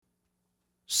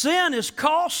Sin is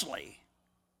costly.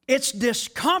 It's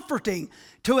discomforting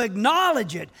to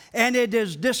acknowledge it, and it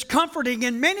is discomforting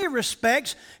in many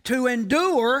respects to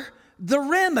endure the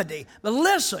remedy. But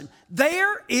listen,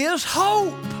 there is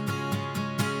hope.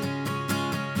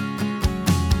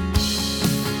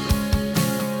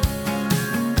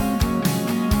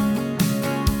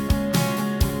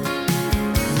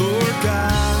 Lord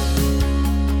God,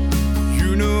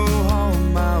 you know all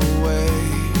my ways.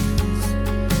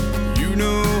 You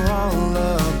know all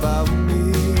about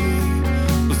me,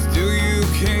 but still you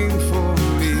came for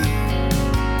me.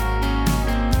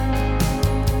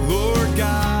 Lord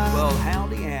God. Well,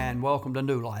 howdy and welcome to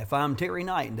New Life. I'm Terry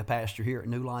Knight, the pastor here at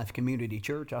New Life Community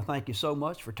Church. I thank you so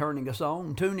much for turning us on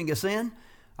and tuning us in.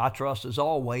 I trust as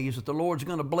always that the Lord's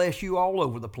going to bless you all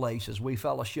over the place as we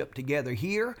fellowship together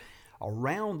here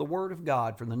around the Word of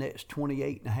God for the next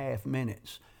 28 and a half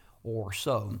minutes or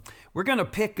so. We're going to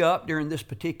pick up during this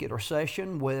particular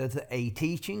session with a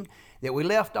teaching that we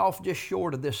left off just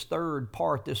short of this third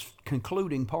part, this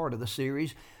concluding part of the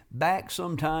series, back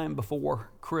sometime before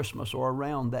Christmas or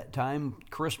around that time.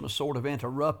 Christmas sort of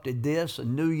interrupted this,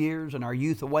 and New Year's and our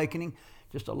youth awakening.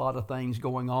 Just a lot of things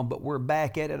going on, but we're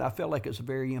back at it. I feel like it's a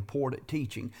very important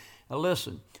teaching. Now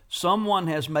listen, someone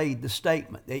has made the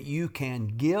statement that you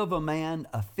can give a man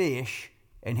a fish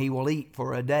and he will eat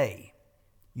for a day.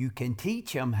 You can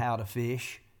teach him how to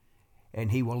fish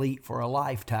and he will eat for a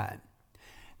lifetime.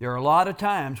 There are a lot of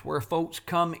times where folks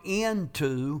come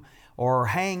into or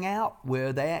hang out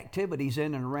with activities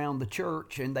in and around the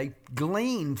church, and they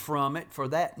glean from it for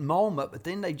that moment, but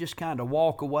then they just kind of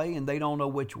walk away and they don't know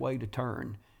which way to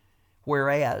turn.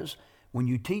 Whereas when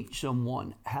you teach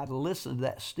someone how to listen to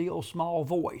that still small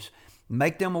voice,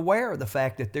 make them aware of the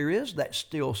fact that there is that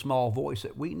still small voice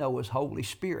that we know as Holy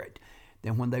Spirit,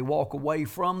 then when they walk away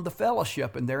from the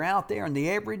fellowship and they're out there in the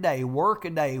everyday,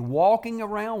 work-a-day, walking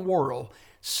around world,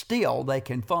 still they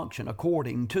can function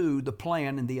according to the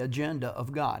plan and the agenda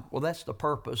of God. Well, that's the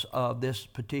purpose of this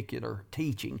particular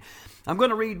teaching. I'm going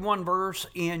to read one verse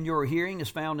in your hearing. It's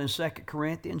found in 2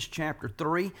 Corinthians chapter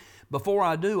 3. Before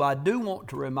I do want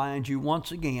to remind you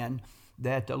once again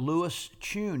that Lewis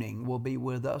Tuning will be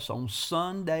with us on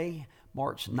Sunday,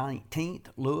 March 19th.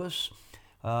 Lewis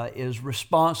is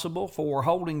responsible for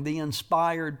holding the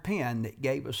inspired pen that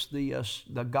gave us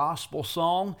the gospel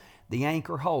song, The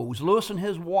Anchor Holds. Lewis and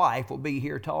his wife will be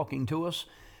here talking to us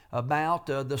about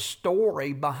the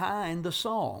story behind the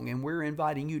song, and we're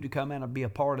inviting you to come out and be a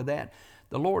part of that.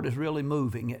 The Lord is really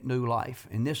moving at New Life,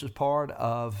 and this is part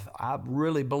of, I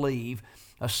really believe,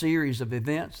 a series of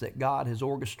events that God has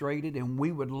orchestrated, and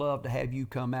we would love to have you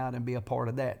come out and be a part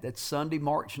of that. That's Sunday,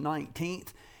 March 19th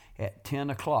at 10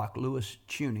 o'clock, Lewis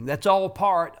Tuning. That's all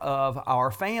part of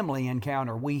our Family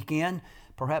Encounter weekend.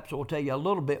 Perhaps we'll tell you a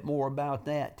little bit more about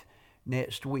that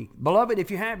next week. Beloved,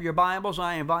 if you have your Bibles,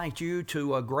 I invite you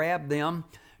to grab them,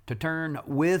 to turn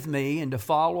with me and to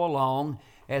follow along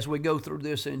as we go through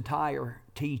this entire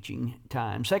teaching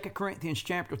time. 2 Corinthians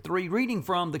chapter 3, reading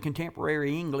from the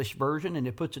Contemporary English Version, and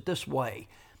it puts it this way: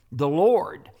 the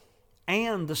Lord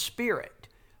and the Spirit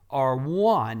are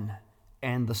one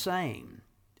and the same,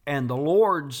 and the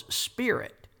Lord's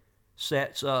Spirit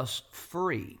sets us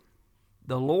free.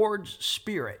 The Lord's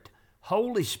Spirit,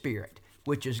 Holy Spirit,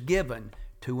 which is given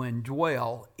to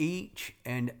indwell each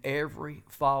and every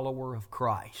follower of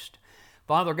Christ.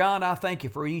 Father God, I thank you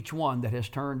for each one that has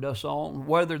turned us on,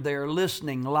 whether they're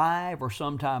listening live or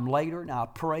sometime later, and I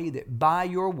pray that by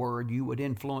your word you would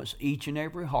influence each and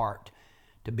every heart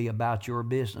to be about your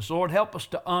business. Lord, help us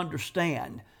to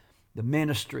understand the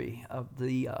ministry of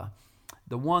the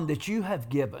one that you have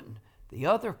given, the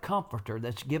other comforter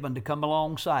that's given to come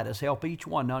alongside us. Help each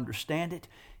one to understand it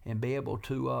and be able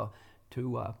to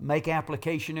make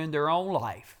application in their own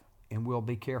life. And we'll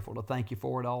be careful to thank you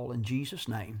for it all in Jesus'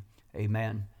 name.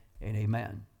 Amen and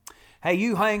amen. Hey,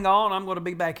 you hang on. I'm going to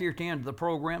be back here at the end of the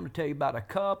program to tell you about a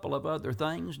couple of other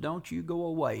things. Don't you go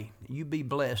away. You be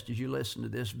blessed as you listen to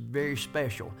this very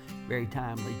special, very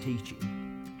timely teaching.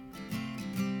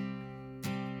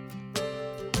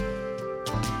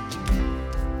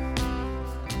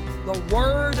 The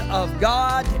Word of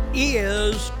God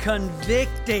is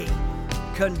convicting.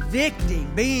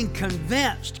 Convicting, being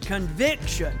convinced,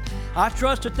 conviction. I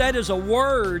trust that is a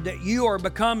word that you are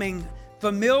becoming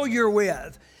familiar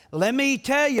with. Let me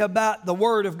tell you about the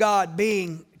Word of God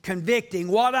being convicting.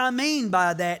 What I mean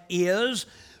by that is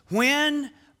when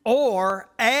or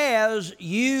as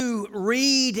you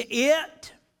read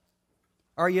it.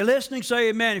 Are you listening? Say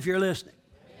amen if you're listening.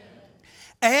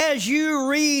 Amen. As you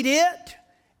read it,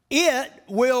 it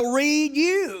will read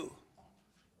you.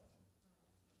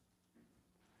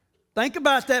 Think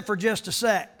about that for just a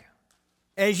sec.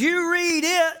 As you read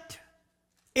it,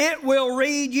 it will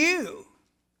read you.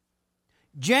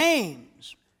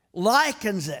 James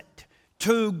likens it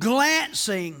to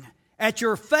glancing at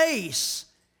your face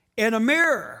in a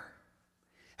mirror.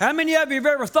 How many of you have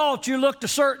ever thought you looked a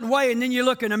certain way and then you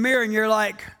look in a mirror and you're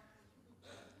like,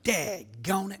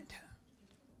 daggone it,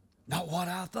 not what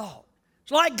I thought.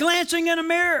 It's like glancing in a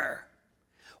mirror.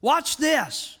 Watch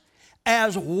this.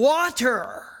 As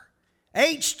water,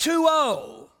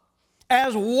 H2O,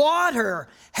 as water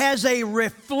has a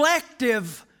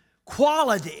reflective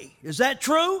quality. Is that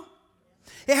true?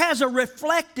 It has a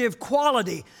reflective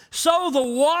quality. So the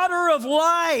water of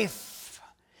life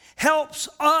helps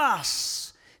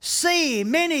us see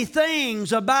many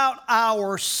things about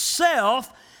ourselves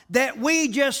that we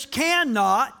just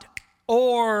cannot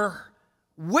or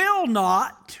will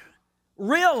not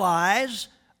realize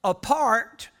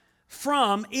apart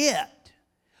from it.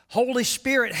 Holy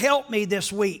Spirit helped me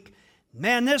this week.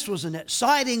 Man, this was an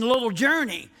exciting little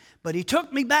journey. But He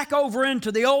took me back over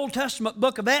into the Old Testament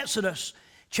book of Exodus,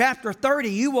 chapter 30.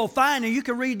 You will find, and you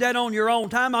can read that on your own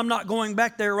time. I'm not going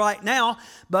back there right now,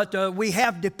 but we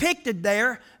have depicted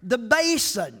there the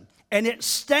basin and its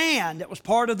stand. It was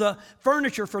part of the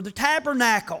furniture for the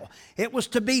tabernacle. It was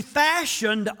to be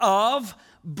fashioned of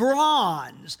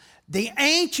bronze, the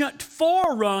ancient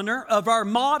forerunner of our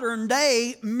modern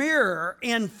day mirror.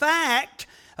 In fact,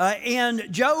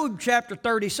 in Job chapter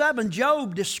 37,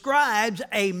 Job describes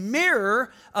a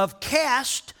mirror of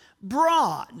cast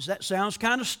bronze. That sounds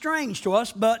kind of strange to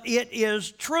us, but it is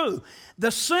true.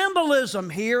 The symbolism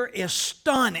here is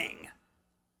stunning.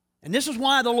 And this is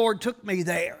why the Lord took me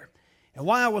there and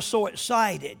why I was so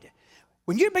excited.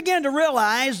 When you begin to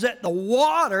realize that the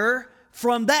water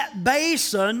from that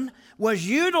basin was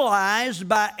utilized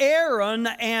by Aaron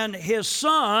and his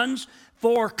sons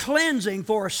for cleansing,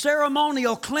 for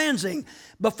ceremonial cleansing,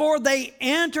 before they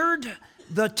entered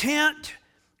the tent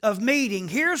of meeting.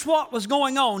 Here's what was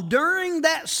going on. During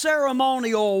that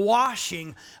ceremonial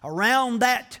washing around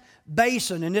that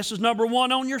basin, and this is number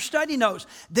one on your study notes,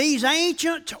 these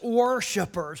ancient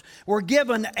worshipers were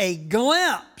given a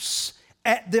glimpse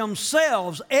at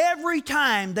themselves every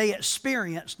time they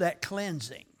experienced that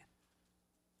cleansing.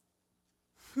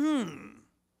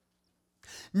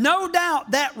 No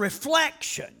doubt that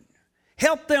reflection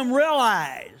helped them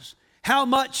realize how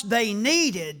much they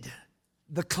needed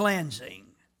the cleansing.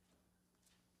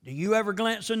 Do you ever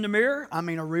glance in the mirror? I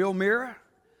mean, a real mirror?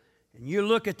 And you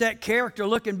look at that character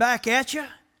looking back at you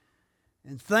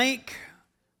and think,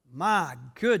 my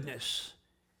goodness,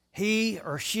 he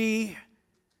or she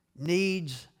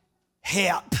needs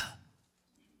help.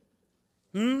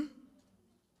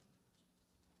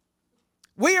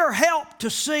 We are helped to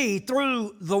see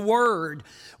through the Word.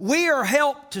 We are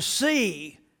helped to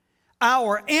see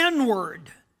our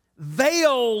inward,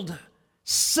 veiled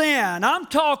sin. I'm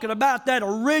talking about that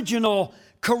original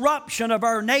corruption of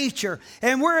our nature.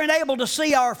 And we're enabled to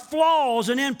see our flaws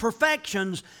and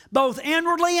imperfections both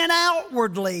inwardly and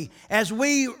outwardly as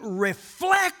we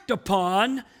reflect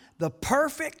upon the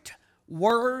perfect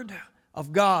Word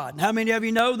of God. How many of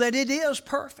you know that it is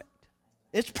perfect?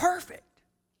 It's perfect.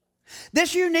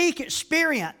 This unique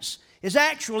experience is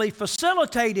actually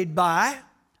facilitated by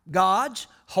God's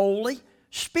Holy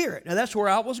Spirit. Now that's where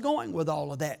I was going with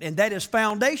all of that. And that is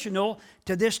foundational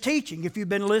to this teaching. If you've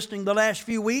been listening the last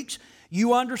few weeks,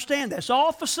 you understand that's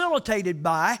all facilitated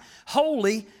by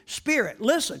Holy Spirit.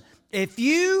 Listen, if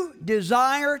you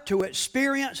desire to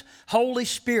experience Holy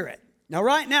Spirit, now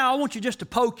right now I want you just to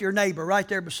poke your neighbor right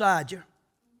there beside you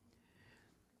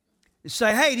and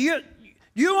say, hey, do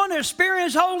you want to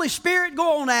experience Holy Spirit?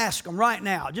 Go on and ask them right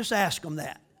now. Just ask them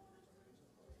that.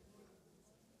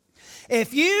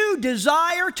 If you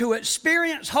desire to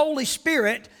experience Holy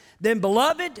Spirit, then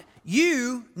beloved,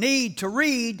 you need to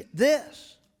read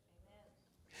this.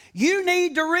 You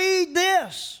need to read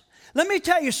this. Let me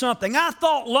tell you something. I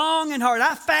thought long and hard.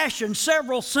 I fashioned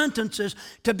several sentences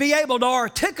to be able to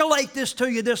articulate this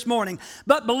to you this morning.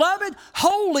 But beloved,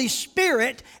 Holy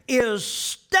Spirit is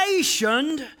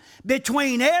stationed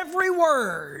between every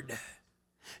word,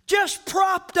 just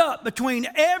propped up between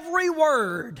every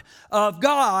word of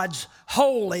God's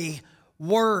holy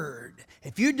Word.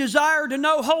 If you desire to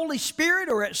know Holy Spirit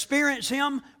or experience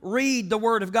Him, read the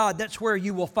Word of God. That's where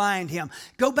you will find Him.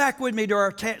 Go back with me to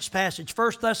our text passage,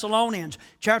 1 Thessalonians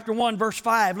chapter 1, verse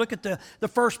 5. Look at the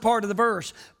first part of the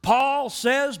verse. Paul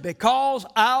says, because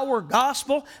our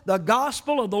gospel, the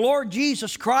gospel of the Lord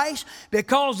Jesus Christ,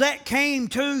 because that came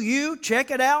to you, check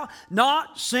it out,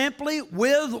 not simply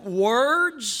with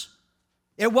words.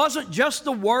 It wasn't just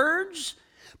the words.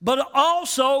 but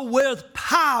also with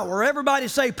power. Everybody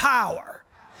say power.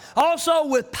 Also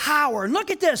with power. And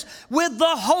look at this, with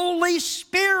the Holy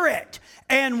Spirit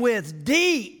and with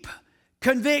deep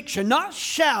conviction. Not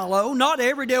shallow, not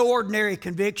everyday ordinary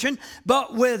conviction,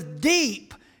 but with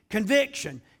deep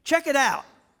conviction. Check it out.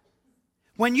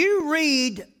 When you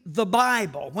read the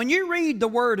Bible, when you read the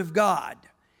Word of God,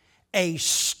 a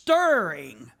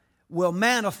stirring will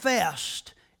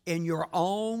manifest in your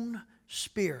own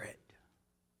spirit,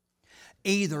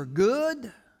 either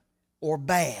good or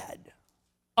bad.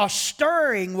 A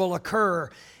stirring will occur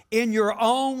in your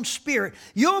own spirit.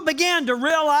 You'll begin to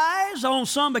realize on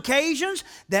some occasions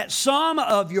that some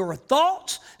of your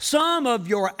thoughts, some of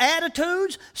your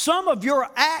attitudes, some of your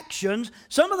actions,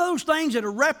 some of those things that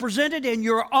are represented in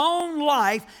your own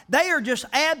life, they are just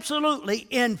absolutely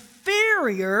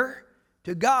inferior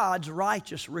to God's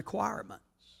righteous requirements.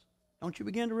 Don't you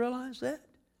begin to realize that?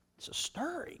 It's a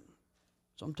stirring,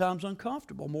 sometimes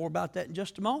uncomfortable. More about that in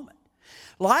just a moment.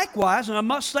 Likewise, and I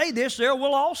must say this, there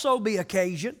will also be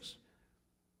occasions,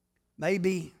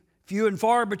 maybe few and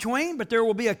far between, but there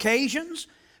will be occasions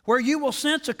where you will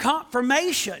sense a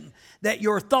confirmation that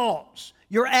your thoughts,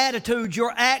 your attitudes,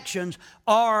 your actions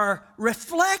are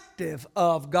reflective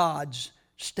of God's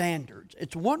standards.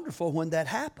 It's wonderful when that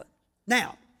happens.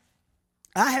 Now,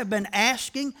 I have been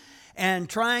asking and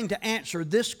trying to answer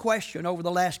this question over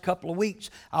the last couple of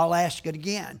weeks. I'll ask it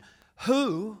again.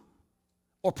 Who,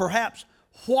 or perhaps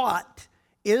what,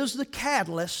 is the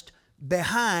catalyst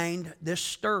behind this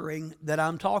stirring that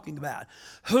I'm talking about?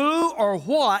 Who or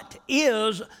what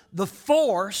is the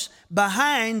force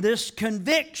behind this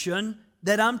conviction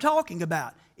that I'm talking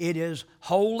about? It is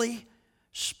Holy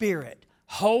Spirit.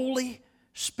 Holy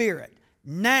Spirit.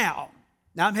 Now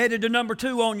I'm headed to number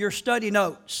 2 on your study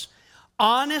notes.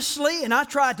 Honestly, and I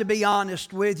tried to be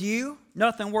honest with you,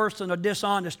 nothing worse than a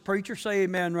dishonest preacher. Say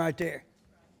amen right there.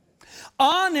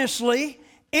 Honestly,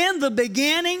 in the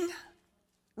beginning,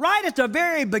 right at the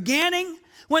very beginning,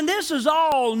 when this is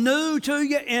all new to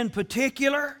you in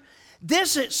particular,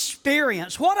 this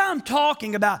experience, what I'm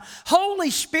talking about,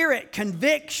 Holy Spirit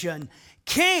conviction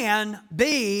can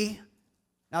be,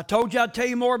 I told you I'd tell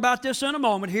you more about this in a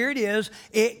moment. Here it is.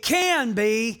 It can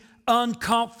be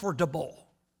uncomfortable.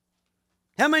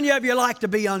 How many of you like to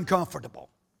be uncomfortable?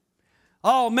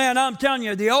 Oh man, I'm telling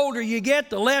you, the older you get,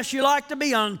 the less you like to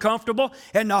be uncomfortable,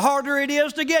 and the harder it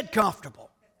is to get comfortable.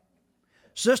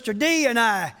 Sister Dee and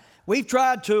I, we've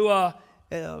tried to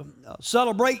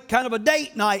celebrate kind of a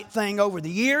date night thing over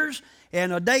the years,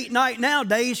 and a date night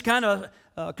nowadays kind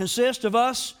of consists of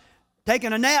us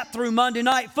taking a nap through Monday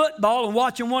Night Football and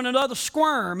watching one another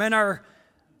squirm, and our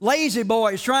lazy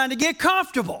boys trying to get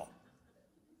comfortable.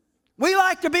 We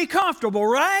like to be comfortable,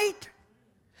 right?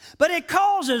 But it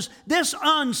causes this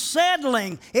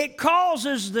unsettling. It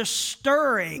causes the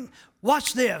stirring.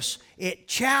 Watch this. It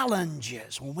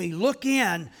challenges. When we look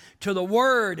in to the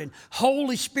Word and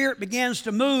Holy Spirit begins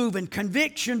to move and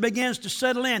conviction begins to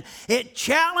settle in, it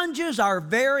challenges our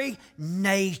very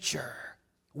nature,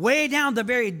 way down the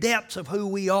very depths of who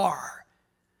we are.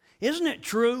 Isn't it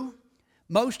true?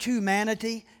 Most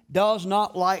humanity does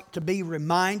not like to be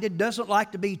reminded, doesn't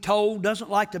like to be told, doesn't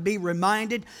like to be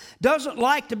reminded, doesn't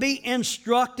like to be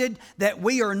instructed that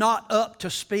we are not up to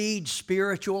speed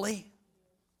spiritually.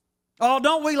 Oh,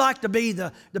 don't we like to be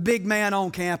the big man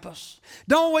on campus?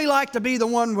 Don't we like to be the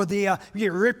one with the,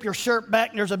 you rip your shirt back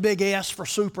and there's a big S for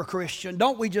super Christian?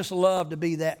 Don't we just love to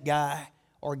be that guy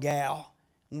or gal?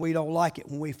 And we don't like it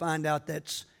when we find out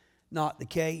that's not the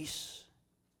case.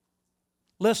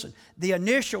 Listen, the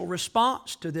initial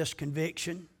response to this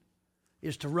conviction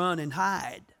is to run and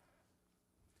hide.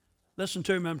 Listen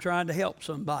to me, I'm trying to help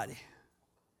somebody.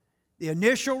 The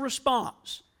initial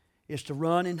response is to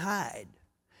run and hide.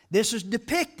 This is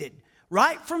depicted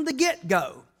right from the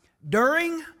get-go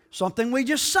during something we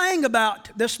just sang about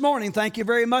this morning. Thank you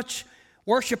very much,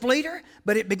 worship leader.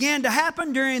 But it began to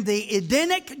happen during the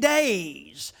Edenic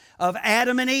days of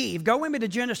Adam and Eve. Go with me to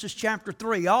Genesis chapter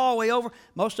 3, all the way over.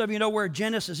 Most of you know where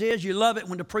Genesis is. You love it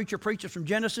when the preacher preaches from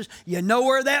Genesis. You know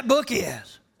where that book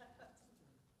is.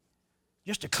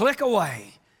 Just a click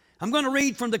away. I'm going to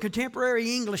read from the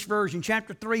Contemporary English Version,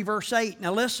 chapter 3, verse 8.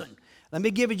 Now listen, let me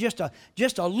give you just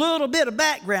a little bit of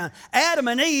background. Adam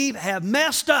and Eve have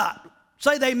messed up.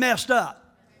 Say they messed up.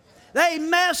 They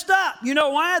messed up. You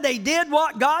know why? They did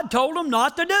what God told them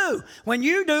not to do. When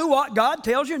you do what God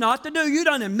tells you not to do, you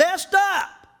done messed up.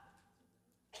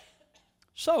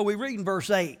 So we read in verse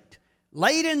 8,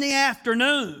 late in the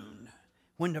afternoon,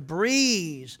 when the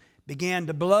breeze began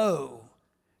to blow,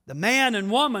 the man and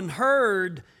woman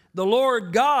heard the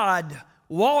Lord God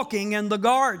walking in the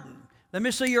garden. Let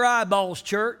me see your eyeballs,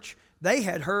 church. They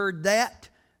had heard that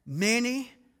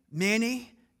many,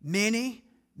 many, many,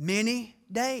 many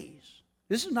days.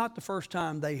 This is not the first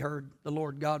time they heard the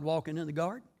Lord God walking in the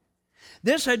garden.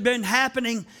 This had been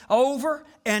happening over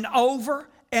and over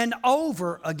and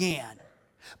over again.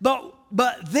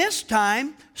 But this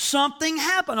time, something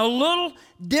happened, a little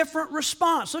different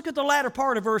response. Look at the latter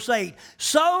part of verse 8.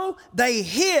 So they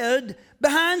hid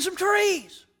behind some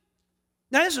trees.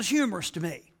 Now, this is humorous to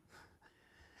me.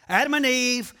 Adam and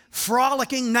Eve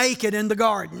frolicking naked in the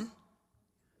garden,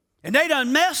 and they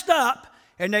done messed up,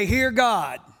 and they hear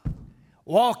God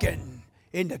walking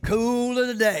in the cool of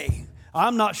the day.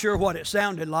 I'm not sure what it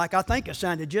sounded like. I think it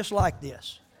sounded just like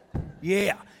this.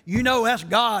 Yeah, you know that's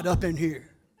God up in here.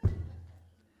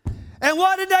 And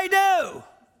what did they do?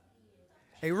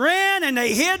 They ran and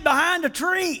they hid behind a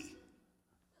tree.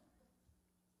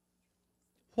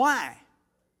 Why?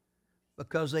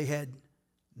 Because they had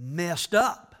messed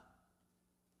up.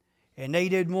 And they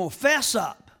didn't want to fess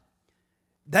up.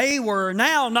 They were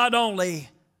now not only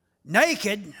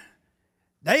naked,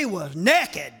 they was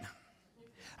naked.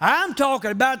 I'm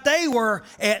talking about they were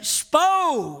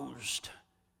exposed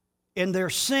in their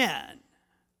sin.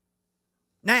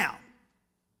 Now,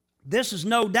 this is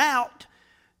no doubt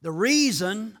the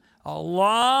reason a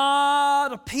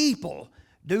lot of people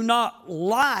do not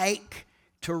like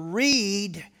to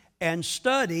read and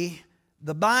study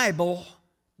the Bible,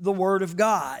 the Word of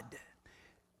God,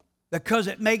 because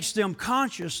it makes them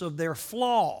conscious of their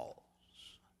flaws.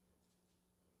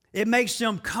 It makes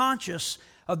them conscious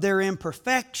of their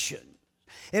imperfection.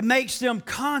 It makes them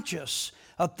conscious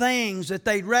of things that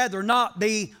they'd rather not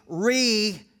be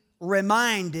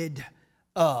reminded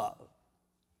of.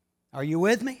 Are you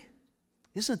with me?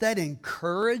 Isn't that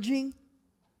encouraging?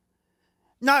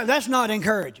 No, that's not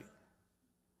encouraging.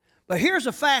 But here's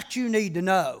a fact you need to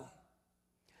know.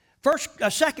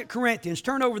 2 Corinthians,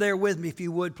 turn over there with me if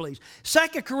you would, please.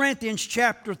 2 Corinthians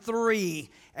chapter 3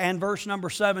 and verse number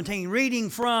 17.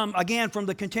 Reading from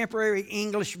the Contemporary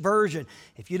English Version.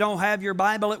 If you don't have your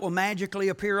Bible, it will magically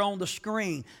appear on the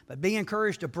screen. But be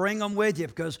encouraged to bring them with you,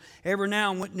 because every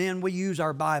now and then we use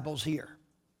our Bibles here.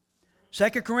 2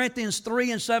 Corinthians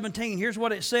 3 and 17, here's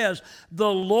what it says. The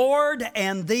Lord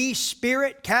and the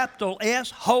Spirit, capital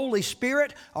S, Holy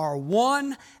Spirit, are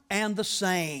one and the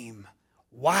same.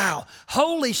 Wow.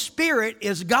 Holy Spirit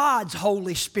is God's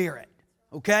Holy Spirit.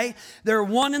 Okay? They're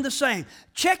one and the same.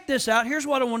 Check this out. Here's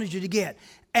what I wanted you to get.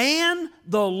 And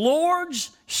the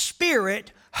Lord's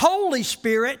Spirit, Holy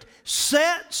Spirit,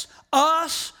 sets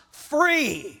us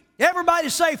free. Everybody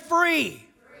say free.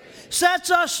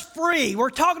 Sets us free.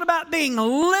 We're talking about being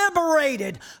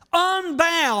liberated,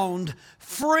 unbound,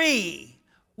 free.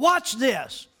 Watch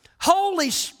this. Holy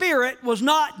Spirit was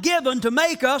not given to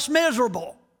make us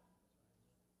miserable.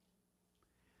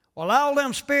 Well, all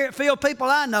them Spirit-filled people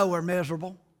I know are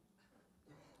miserable.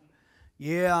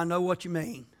 Yeah, I know what you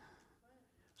mean.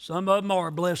 Some of them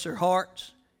are, bless their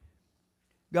hearts.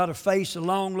 Got a face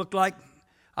alone, look like,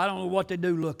 I don't know what they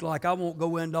do look like. I won't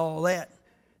go into all that.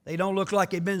 They don't look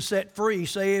like they've been set free.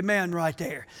 Say amen right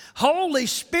there. Holy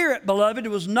Spirit, beloved,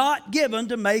 was not given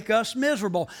to make us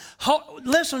miserable.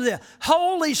 Listen to this.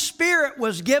 Holy Spirit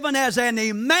was given as an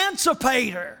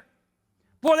emancipator.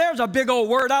 Boy, there's a big old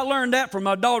word. I learned that from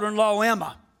my daughter-in-law,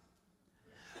 Emma.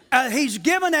 He's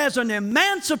given as an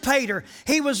emancipator.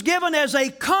 He was given as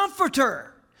a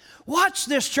comforter. Watch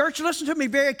this, church. Listen to me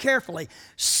very carefully.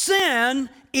 Sin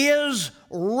is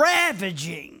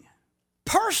ravaging.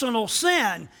 Personal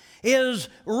sin is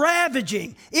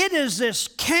ravaging. It is this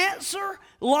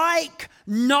cancer-like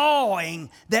gnawing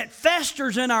that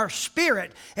festers in our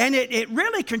spirit, and it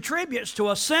really contributes to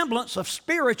a semblance of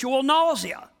spiritual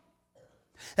nausea.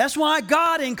 That's why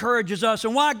God encourages us,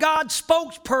 and why God's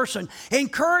spokesperson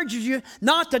encourages you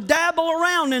not to dabble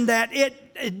around in that.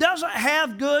 It doesn't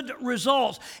have good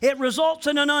results. It results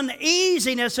in an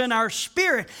uneasiness in our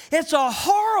spirit. It's a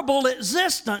horrible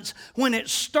existence when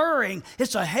it's stirring.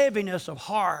 It's a heaviness of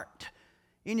heart.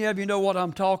 Any of you know what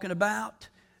I'm talking about?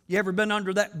 You ever been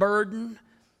under that burden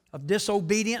of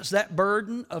disobedience, that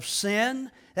burden of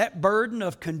sin, that burden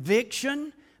of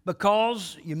conviction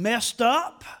because you messed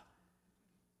up?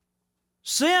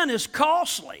 Sin is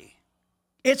costly.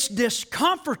 It's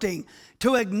discomforting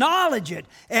to acknowledge it,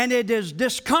 and it is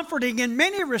discomforting in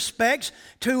many respects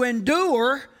to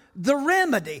endure the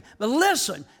remedy. But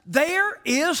listen, there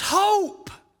is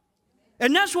hope.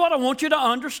 And that's what I want you to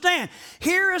understand.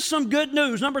 Here is some good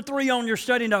news. Number 3 on your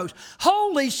study notes.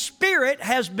 Holy Spirit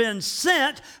has been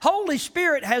sent. Holy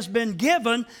Spirit has been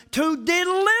given to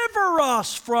deliver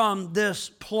us from this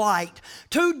plight,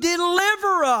 to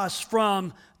deliver us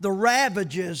from the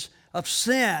ravages of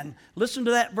sin. Listen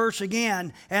to that verse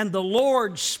again. And the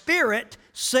Lord's Spirit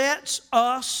sets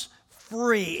us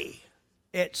free.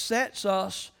 It sets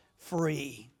us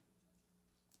free.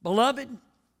 Beloved,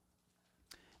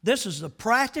 this is the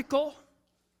practical,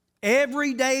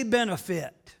 everyday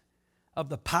benefit of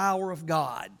the power of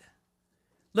God.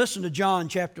 Listen to John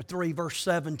chapter 3, verse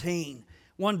 17.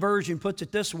 One version puts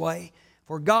it this way: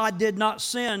 for God did not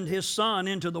send His Son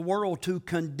into the world to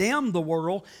condemn the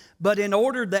world, but in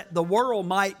order that the world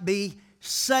might be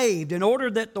saved, in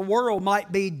order that the world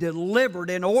might be delivered,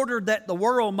 in order that the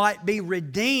world might be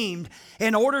redeemed,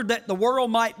 in order that the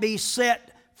world might be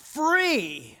set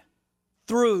free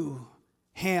through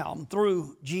Him,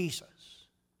 through Jesus.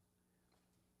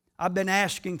 I've been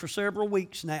asking for several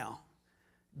weeks now,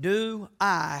 do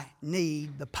I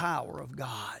need the power of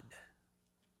God?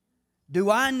 Do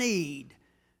I need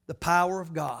the power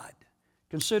of God?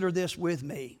 Consider this with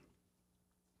me.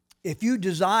 If you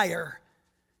desire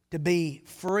to be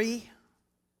free,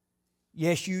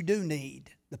 yes, you do need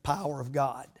the power of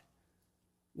God.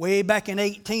 Way back in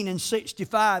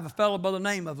 1865, a fellow by the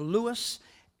name of Louis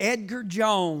Edgar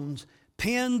Jones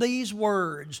penned these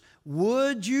words: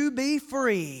 would you be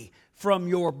free from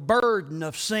your burden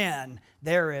of sin?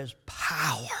 There is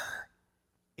power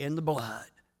in the blood.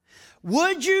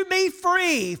 Would you be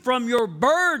free from your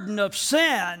burden of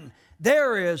sin?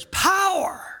 There is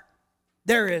power.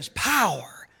 There is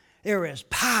power. There is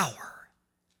power.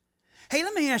 Hey,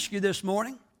 let me ask you this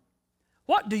morning.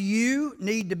 What do you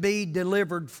need to be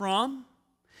delivered from?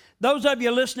 Those of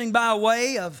you listening by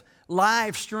way of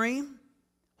live stream,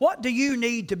 what do you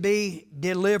need to be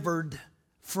delivered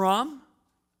from?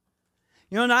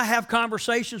 You know, and I have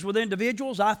conversations with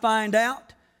individuals. I find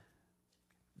out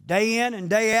day in and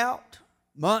day out,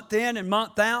 month in and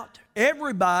month out,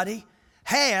 everybody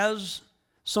has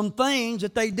some things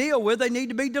that they deal with they need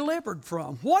to be delivered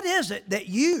from. What is it that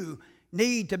you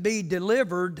need to be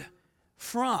delivered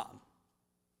from?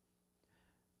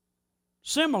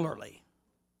 Similarly,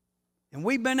 and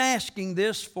we've been asking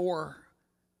this for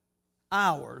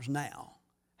hours now,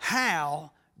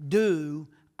 how do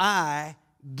I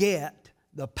get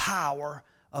the power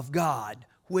of God,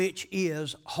 which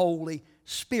is Holy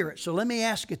Spirit? So let me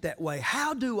ask it that way.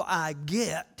 How do I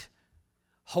get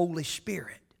Holy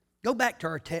Spirit? Go back to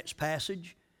our text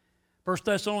passage, 1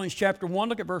 Thessalonians chapter 1,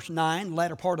 look at verse 9, the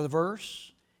latter part of the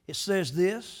verse. It says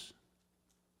this: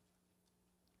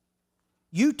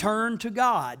 you turn to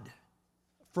God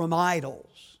from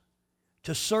idols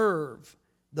to serve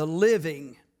the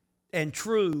living and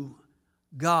true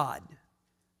God.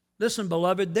 Listen,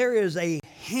 beloved, there is a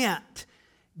hint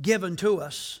given to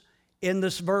us in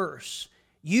this verse.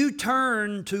 You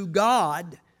turn to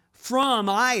God from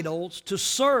idols to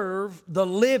serve the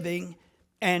living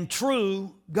and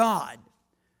true God.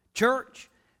 Church,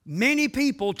 many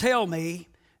people tell me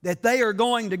that they are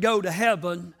going to go to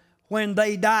heaven when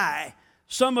they die.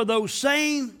 Some of those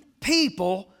same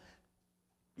people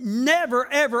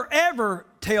never, ever, ever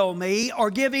tell me or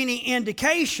give any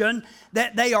indication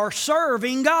that they are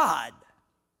serving God.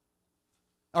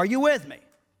 Are you with me?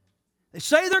 They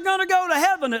say they're going to go to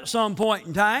heaven at some point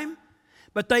in time,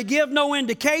 but they give no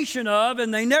indication of,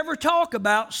 and they never talk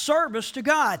about service to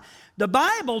God. The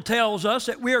Bible tells us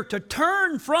that we are to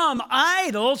turn from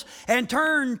idols and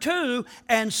turn to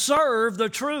and serve the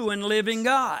true and living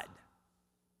God.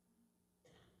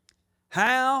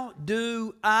 How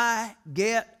do I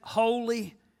get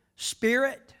Holy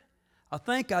Spirit? I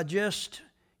think I just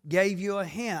gave you a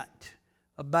hint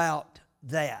about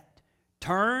that.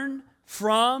 Turn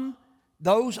from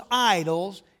those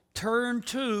idols, turn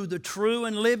to the true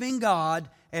and living God,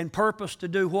 and purpose to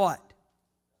do what?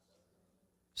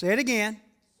 Say it again.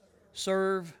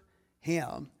 Serve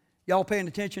Him. Y'all paying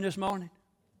attention this morning?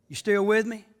 You still with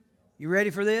me? You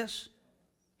ready for this?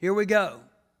 Here we go.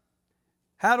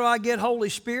 How do I get Holy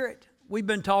Spirit? We've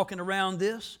been talking around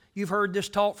this. You've heard this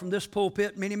talk from this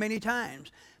pulpit many, many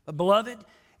times. But beloved,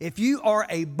 if you are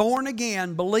a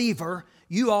born-again believer,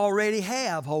 you already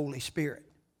have Holy Spirit.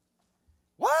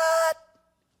 What?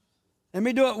 Let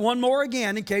me do it one more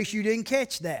again in case you didn't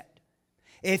catch that.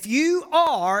 If you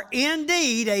are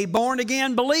indeed a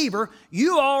born-again believer,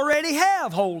 you already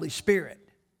have Holy Spirit.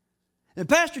 And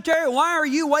Pastor Terry, why are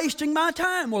you wasting my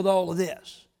time with all of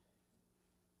this?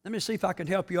 Let me see if I can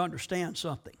help you understand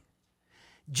something.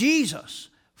 Jesus,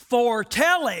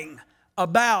 foretelling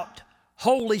about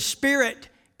Holy Spirit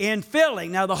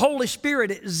infilling. Now, the Holy Spirit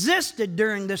existed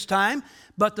during this time,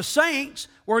 but the saints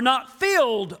were not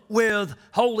filled with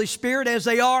Holy Spirit as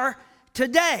they are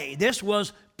today. This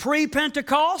was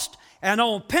pre-Pentecost, And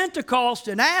on Pentecost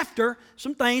and after,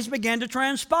 some things began to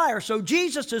transpire. So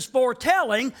Jesus is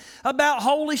foretelling about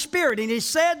Holy Spirit. And he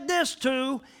said this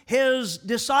to his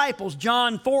disciples,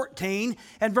 John 14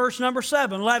 and verse number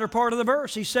 7, latter part of the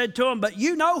verse. He said to them, but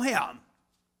you know him.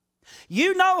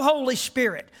 You know Holy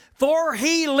Spirit, for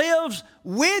he lives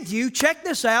with you, check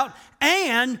this out,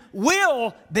 and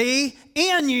will be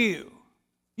in you.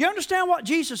 You understand what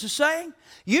Jesus is saying?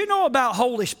 You know about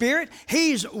Holy Spirit.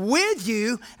 He's with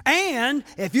you, and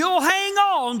if you'll hang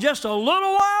on just a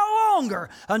little while longer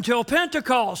until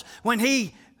Pentecost, when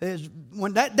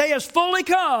that day is fully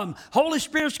come, Holy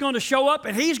Spirit's going to show up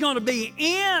and he's going to be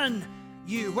in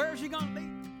you. Where is he going to be?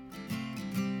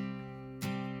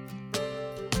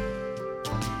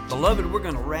 Beloved, we're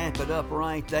going to wrap it up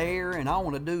right there, and I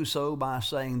want to do so by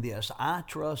saying this. I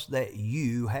trust that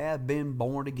you have been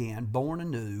born again, born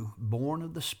anew, born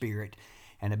of the Spirit,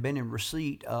 and have been in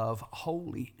receipt of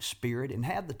Holy Spirit, and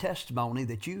have the testimony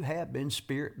that you have been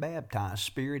Spirit baptized,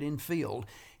 Spirit infilled,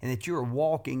 and that you're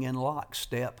walking in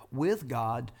lockstep with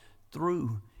God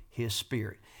through His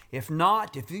Spirit. If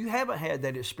not, if you haven't had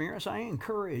that experience, I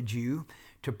encourage you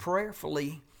to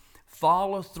prayerfully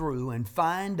follow through and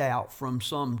find out from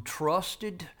some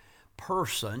trusted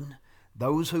person,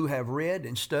 those who have read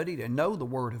and studied and know the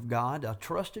Word of God, a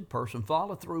trusted person,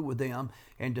 follow through with them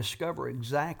and discover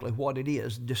exactly what it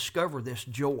is. Discover this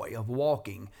joy of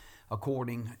walking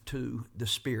according to the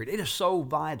Spirit. It is so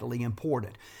vitally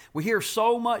important. We hear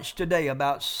so much today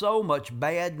about so much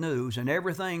bad news and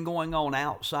everything going on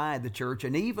outside the church,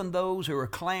 and even those who are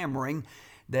clamoring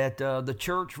that the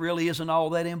church really isn't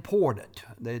all that important,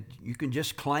 that you can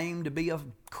just claim to be a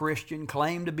Christian,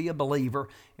 claim to be a believer,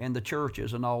 and the church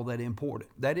isn't all that important.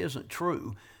 That isn't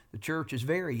true. The church is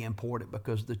very important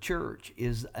because the church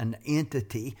is an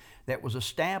entity that was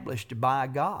established by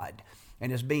God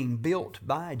and is being built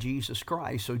by Jesus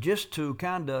Christ. So just to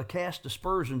kind of cast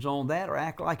aspersions on that or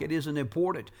act like it isn't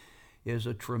important is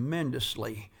a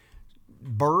tremendously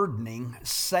burdening,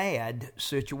 sad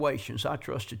situation. So I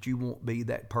trust that you won't be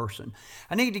that person.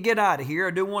 I need to get out of here.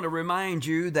 I do want to remind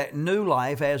you that New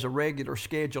Life has a regular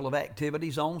schedule of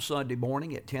activities on Sunday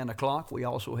morning at 10 o'clock. We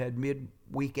also had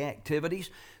midweek activities,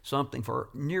 something for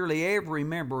nearly every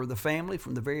member of the family,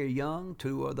 from the very young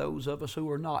to those of us who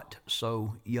are not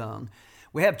so young.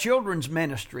 We have children's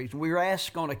ministries. We are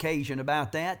asked on occasion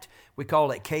about that. We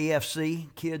call it KFC,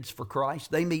 Kids for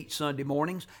Christ. They meet Sunday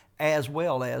mornings as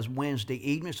well as Wednesday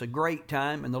evening. It's a great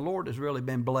time, and the Lord has really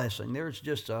been blessing. There's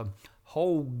just a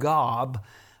whole gob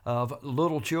of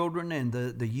little children and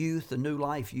the youth, the New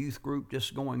Life youth group,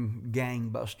 just going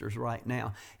gangbusters right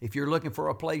now. If you're looking for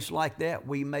a place like that,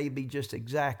 we may be just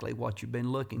exactly what you've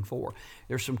been looking for.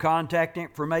 There's some contact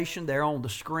information there on the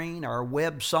screen. Our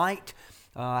website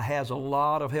has a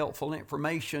lot of helpful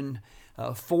information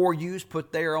for you,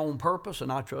 put there on purpose,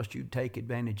 and I trust you take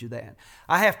advantage of that.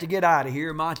 I have to get out of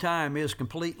here. My time is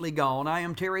completely gone. I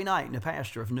am Terry Knight, the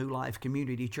pastor of New Life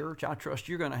Community Church. I trust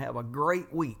you're going to have a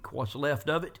great week, what's left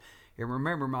of it. And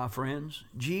remember, my friends,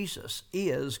 Jesus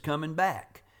is coming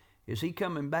back. Is He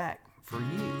coming back for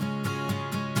you?